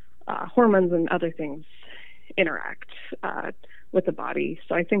how hormones and other things interact with the body.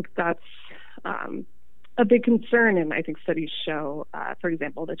 So I think that's a big concern, and I think studies show, for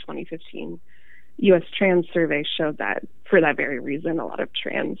example, the 2015 U.S. Trans Survey showed that for that very reason, a lot of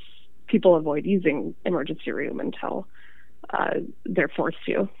trans people avoid using emergency room until they're forced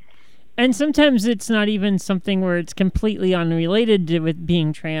to. And sometimes it's not even something where it's completely unrelated to with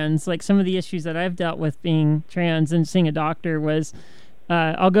being trans. Like some of the issues that I've dealt with being trans and seeing a doctor was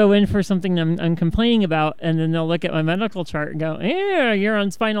I'll go in for something I'm complaining about, and then they'll look at my medical chart and go, yeah, you're on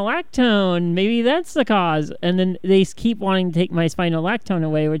spironolactone. Maybe that's the cause. And then they keep wanting to take my spironolactone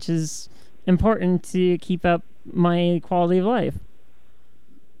away, which is important to keep up my quality of life.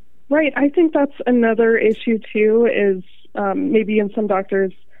 Right. I think that's another issue, too, is maybe in some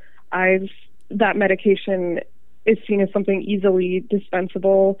doctors' eyes, that medication is seen as something easily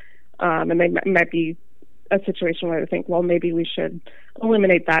dispensable, and they might be a situation where they think, well, maybe we should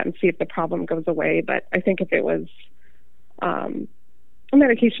eliminate that and see if the problem goes away. But I think if it was a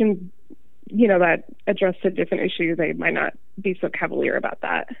medication, that addressed a different issue, they might not be so cavalier about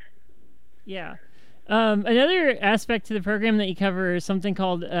that. Yeah. Another aspect to the program that you cover is something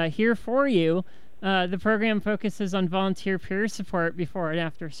called Here For You. The program focuses on volunteer peer support before and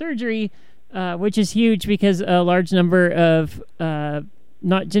after surgery, which is huge because a large number of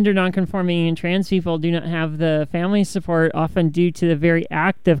not gender nonconforming and trans people do not have the family support, often due to the very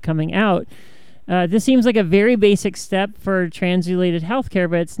act of coming out. This seems like a very basic step for trans-related healthcare,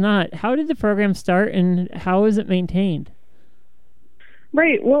 but it's not. How did the program start, and how is it maintained?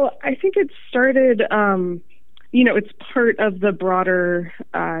 Right. Well, I think it started, it's part of the broader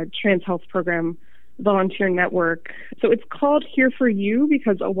trans health program volunteer network. So it's called Here For You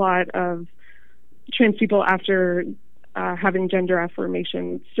because a lot of trans people, after having gender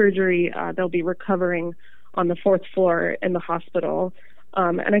affirmation surgery, they'll be recovering on the 4th floor in the hospital.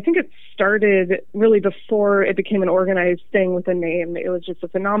 And I think it started really before it became an organized thing with a name. It was just a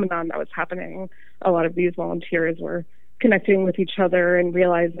phenomenon that was happening. A lot of these volunteers were connecting with each other and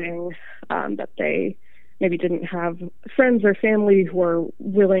realizing that they maybe didn't have friends or family who were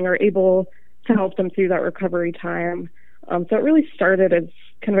willing or able to help them through that recovery time. So it really started as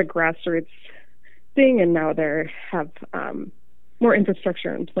kind of a grassroots thing, and now they have more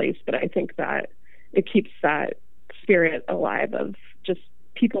infrastructure in place. But I think that it keeps that spirit alive of just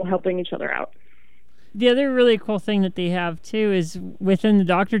people helping each other out. The other really cool thing that they have, too, is within the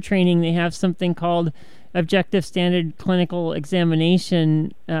doctor training, they have something called Objective Standard Clinical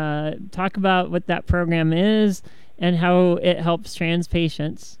Examination. Talk about what that program is and how it helps trans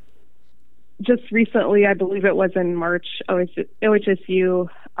patients. Just recently, I believe it was in March, OHSU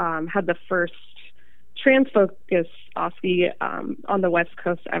had the first trans-focused OSCE on the West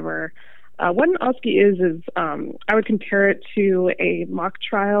Coast ever. What an OSCE is I would compare it to a mock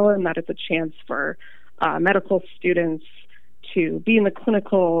trial, in that it's a chance for medical students to be in the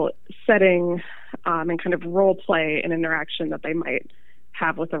clinical setting and kind of role play an interaction that they might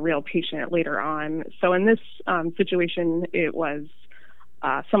have with a real patient later on. So in this situation, it was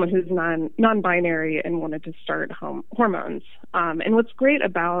someone who's non-binary and wanted to start hormones. And what's great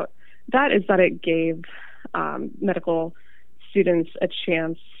about that is that it gave medical students a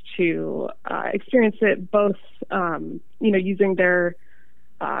chance to experience it both, using their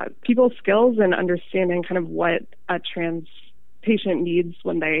people skills and understanding kind of what a trans patient needs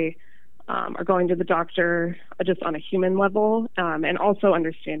when they are going to the doctor, just on a human level, and also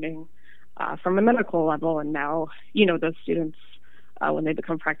understanding from a medical level. And now, those students, when they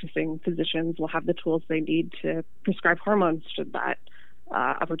become practicing physicians, will have the tools they need to prescribe hormones should that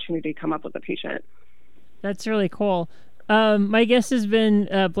opportunity come up with a patient. That's really cool. My guest has been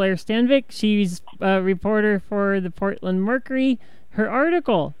Blair Stanvik. She's a reporter for the Portland Mercury. Her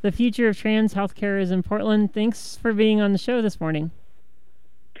article, "The Future of Trans Healthcare is in Portland." Thanks for being on the show this morning.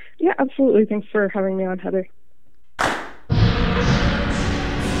 Yeah, absolutely. Thanks for having me on, Heather.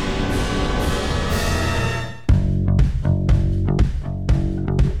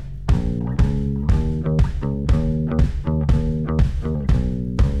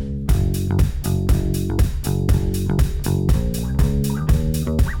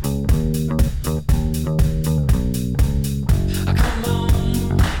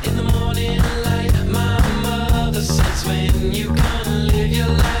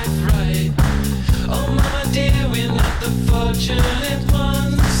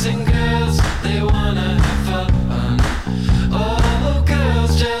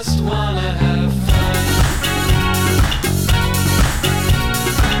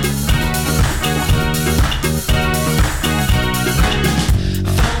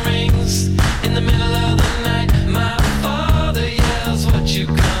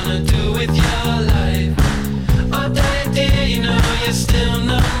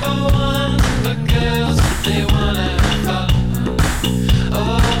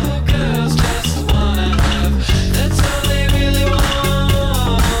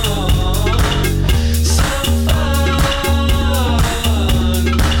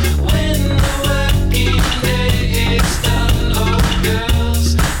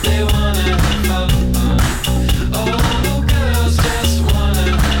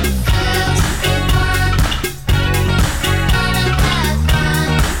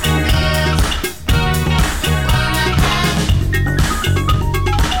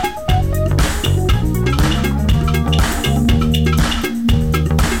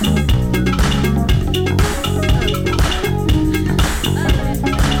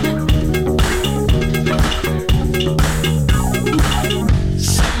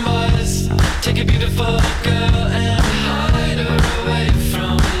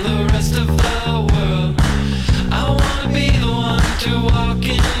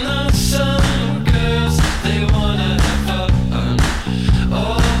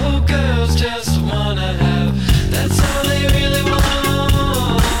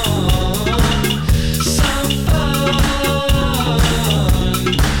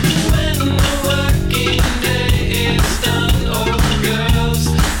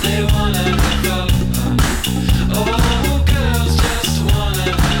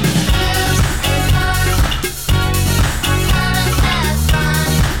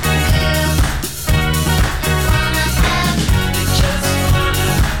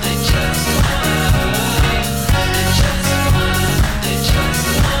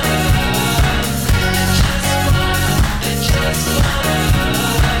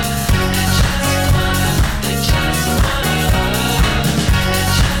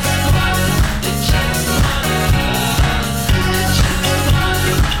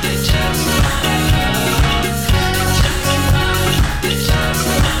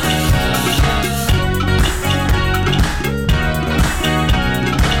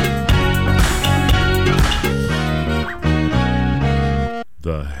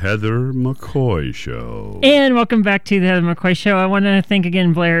 Heather McCoy Show. And welcome back to the Heather McCoy Show. I want to thank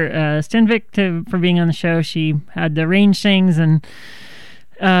again Blair Stenvik for being on the show. She had to arrange things, and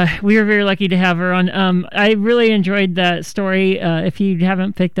we were very lucky to have her on. I really enjoyed that story. If you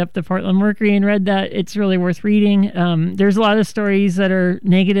haven't picked up the Portland Mercury and read that, it's really worth reading. There's a lot of stories that are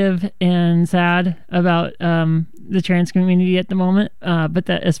negative and sad about the trans community at the moment, but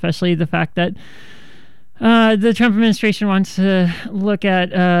that especially the fact that the Trump administration wants to look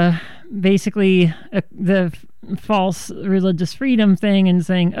at basically the false religious freedom thing and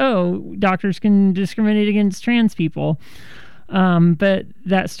saying, oh, doctors can discriminate against trans people. But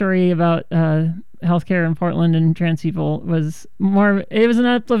that story about healthcare in Portland and trans people was it was an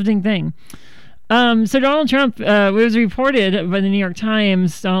uplifting thing. So Donald Trump, it was reported by the New York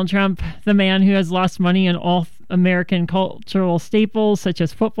Times, Donald Trump, the man who has lost money on all American cultural staples such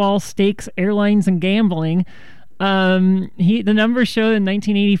as football, steaks, airlines, and gambling. The numbers show in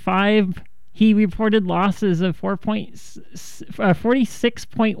 1985 he reported losses of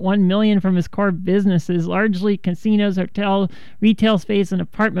 $46.1 million from his core businesses, largely casinos, hotel, retail space, and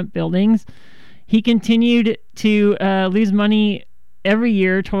apartment buildings. He continued to lose money every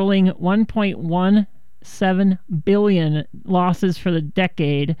year, totaling $1.17 billion losses for the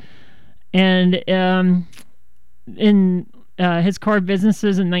decade. And in his core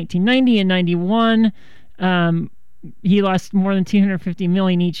businesses in 1990 and 91, he lost more than $250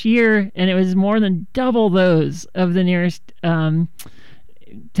 million each year, and it was more than double those of the nearest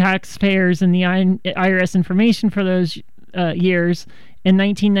taxpayers and the IRS information for those years. In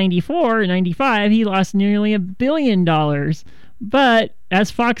 1994 and 95, he lost nearly $1 billion. But as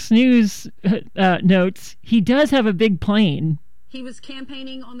Fox News notes, he does have a big plane. He was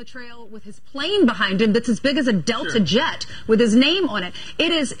campaigning on the trail with his plane behind him that's as big as a Delta jet with his name on it.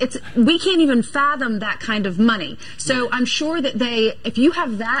 We can't even fathom that kind of money. So I'm sure that if you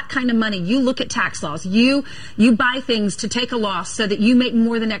have that kind of money, you look at tax laws, you buy things to take a loss so that you make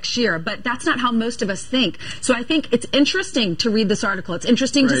more the next year. But that's not how most of us think. So I think it's interesting to read this article. It's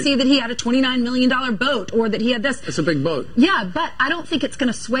interesting to see that he had a $29 million boat, or that he had this. It's a big boat. Yeah, but I don't think it's going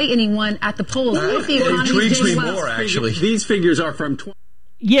to sway anyone at the polls. It intrigues me more, actually. These figures are from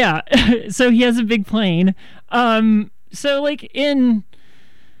yeah, so he has a big plane. So advanced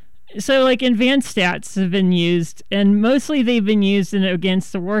stats have been used, and mostly they've been used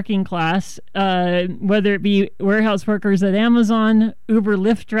against the working class, whether it be warehouse workers at Amazon, Uber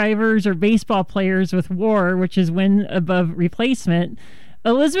Lyft drivers, or baseball players with WAR, which is win above replacement.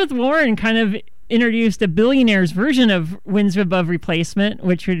 Elizabeth Warren kind of introduced a billionaire's version of wins above replacement,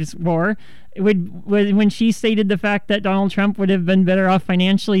 which is WAR, when she stated the fact that Donald Trump would have been better off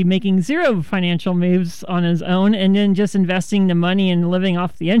financially making zero financial moves on his own and then just investing the money and living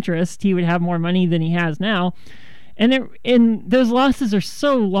off the interest. He would have more money than he has now. And those losses are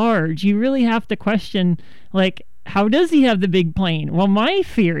so large, you really have to question, how does he have the big plane? Well, my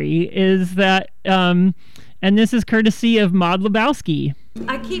theory is that, and this is courtesy of Maud Lebowski.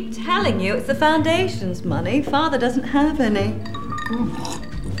 I keep telling you, it's the foundation's money. Father doesn't have any.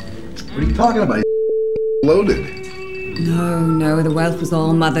 What are you talking about? Loaded. No, the wealth was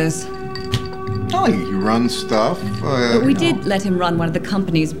all Mother's. Oh, he runs stuff. But we did let him run one of the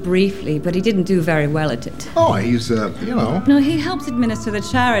companies briefly, but he didn't do very well at it. Oh, he's, No, he helps administer the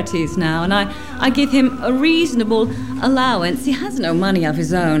charities now, and I give him a reasonable allowance. He has no money of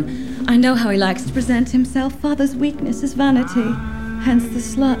his own. I know how he likes to present himself. Father's weakness is vanity, hence the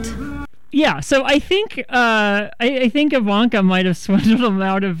slut. Yeah, so I think I think Ivanka might have swindled him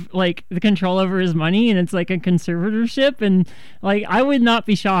out of the control over his money, and it's like a conservatorship, and I would not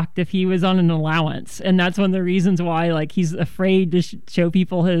be shocked if he was on an allowance, and that's one of the reasons why he's afraid to show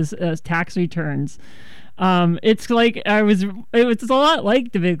people his tax returns. It's it was a lot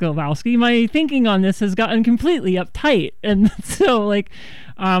like the Big Lebowski. My thinking on this has gotten completely uptight, and so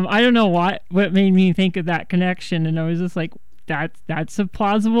I don't know what made me think of that connection, and I was just that's a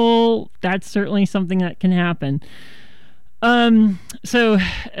plausible. That's certainly something that can happen. Let's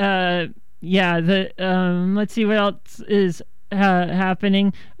see what else is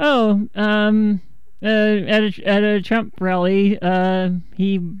happening. At a Trump rally, one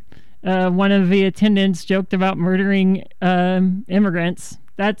of the attendants joked about murdering immigrants.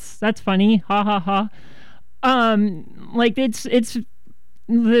 That's funny. Ha ha ha. It's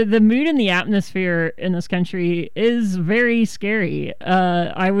the mood in the atmosphere in this country is very scary.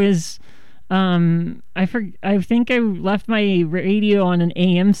 I think I left my radio on an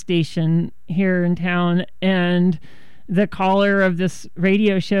AM station here in town, and the caller of this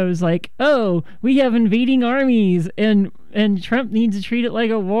radio show is like, "Oh, we have invading armies, and Trump needs to treat it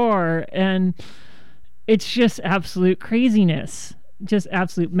like a war," and it's just absolute craziness, just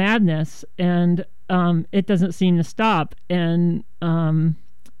absolute madness, and it doesn't seem to stop, and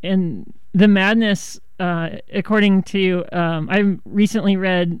the madness, according to, I recently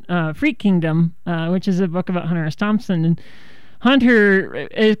read Freak Kingdom, which is a book about Hunter S. Thompson, and Hunter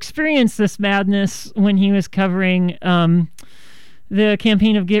experienced this madness when he was covering the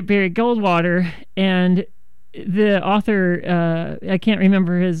campaign of Barry Goldwater, and the author, I can't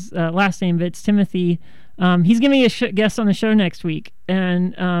remember his last name, but it's Timothy. He's going to be a guest on the show next week,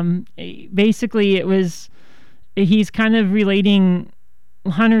 and basically he's kind of relating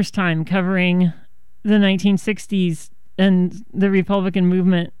Hunter's time covering the 1960s and the Republican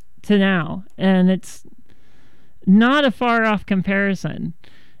movement to now, and it's not a far off comparison,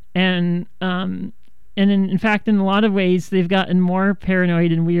 and in fact, in a lot of ways, they've gotten more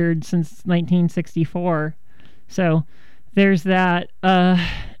paranoid and weird since 1964. So there's that, and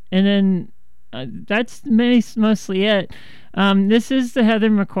then that's mostly it. This is the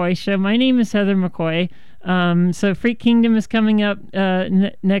Heather McCoy Show. My name is Heather McCoy. So Freak Kingdom is coming up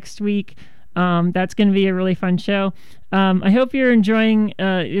next week. That's going to be a really fun show. I hope you're enjoying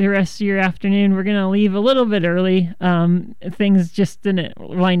the rest of your afternoon. We're going to leave a little bit early. Things just didn't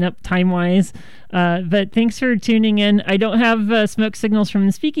line up time-wise. But thanks for tuning in. I don't have smoke signals from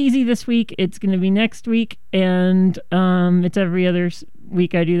the Speakeasy this week. It's going to be next week, and it's every other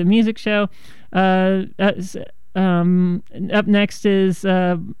week I do the music show. Up next is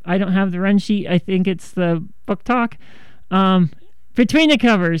I don't have the run sheet. I think it's the book talk. Between the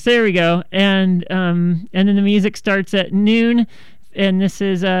Covers. There we go. And then the music starts at noon. And this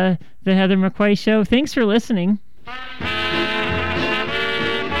is the Heather McCoy Show. Thanks for listening.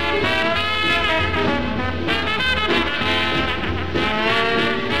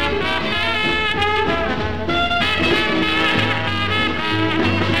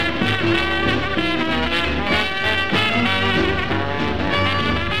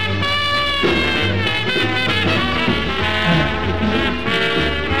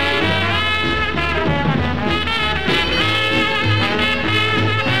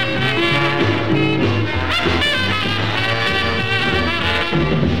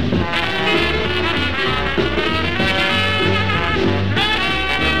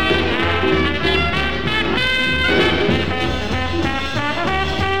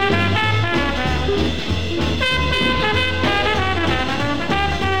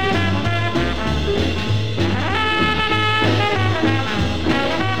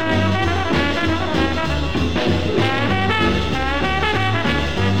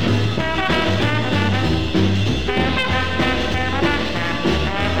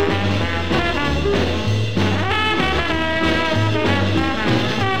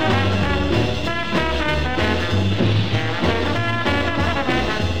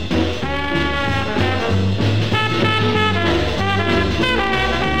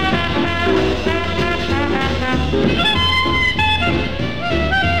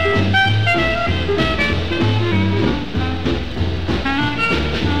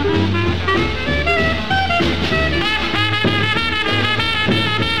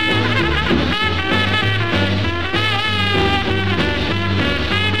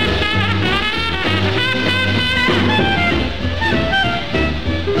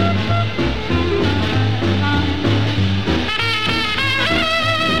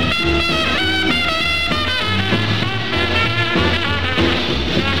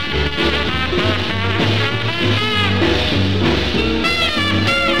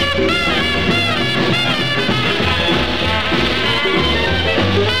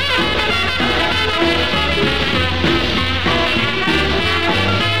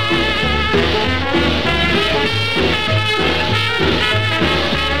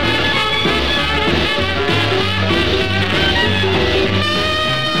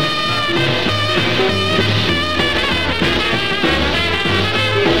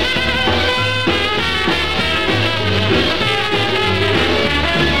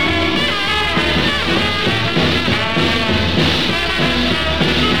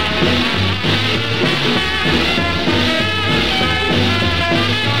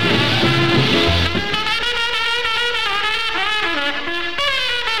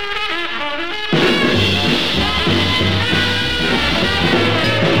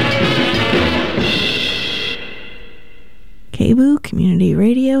 KBOO Community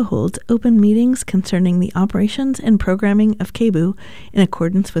Radio holds open meetings concerning the operations and programming of KBOO in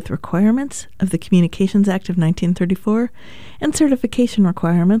accordance with requirements of the Communications Act of 1934 and certification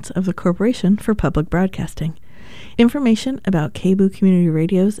requirements of the Corporation for Public Broadcasting. Information about KBOO Community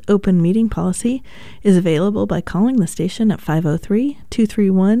Radio's open meeting policy is available by calling the station at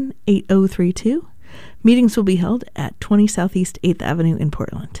 503-231-8032. Meetings will be held at 20 Southeast 8th Avenue in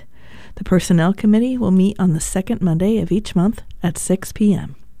Portland. The Personnel Committee will meet on the second Monday of each month at 6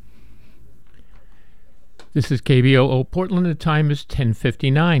 p.m. This is KBOO Portland. The time is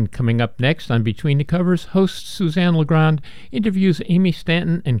 10:59. Coming up next on Between the Covers, host Suzanne Legrand interviews Amy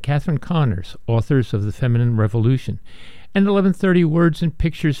Stanton and Catherine Connors, authors of The Feminine Revolution. And 11:30 Words and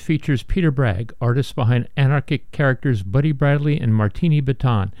Pictures features Peter Bragg, artist behind anarchic characters Buddy Bradley and Martini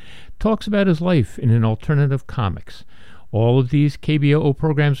Baton, talks about his life in an alternative comics. All of these KBOO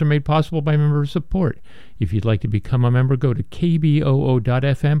programs are made possible by member support. If you'd like to become a member, go to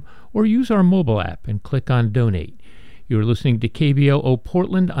kboo.fm or use our mobile app and click on Donate. You're listening to KBOO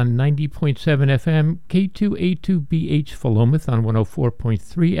Portland on 90.7 FM, K282BH Philomath on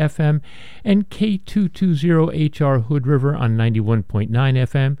 104.3 FM, and K220HR Hood River on 91.9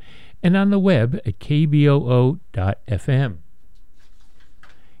 FM, and on the web at kboo.fm.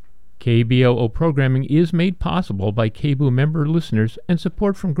 KBOO programming is made possible by KBOO member listeners and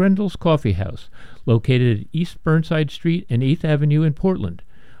support from Grendel's Coffee House, located at East Burnside Street and 8th Avenue in Portland,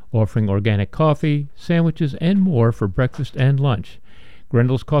 offering organic coffee, sandwiches, and more for breakfast and lunch.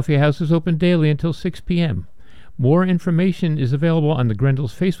 Grendel's Coffee House is open daily until 6 p.m. More information is available on the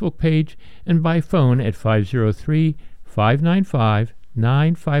Grendel's Facebook page and by phone at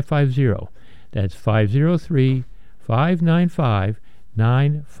 503-595-9550. That's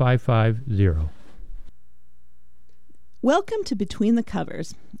 503-595-9550. Welcome to Between the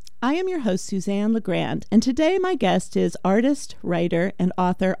Covers. I am your host, Suzanne LeGrand, and today my guest is artist, writer, and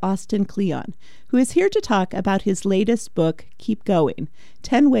author Austin Kleon, who is here to talk about his latest book, Keep Going,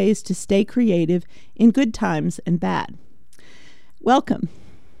 10 Ways to Stay Creative in Good Times and Bad. Welcome.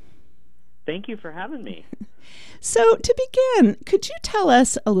 Thank you for having me. So, to begin, could you tell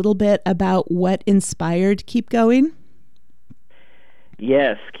us a little bit about what inspired Keep Going?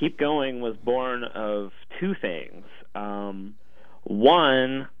 Yes, Keep Going was born of two things.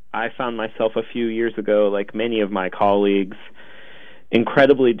 One, I found myself a few years ago, like many of my colleagues,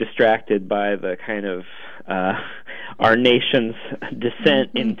 incredibly distracted by the kind of our nation's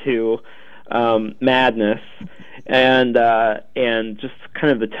descent into madness, and just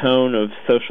kind of the tone of social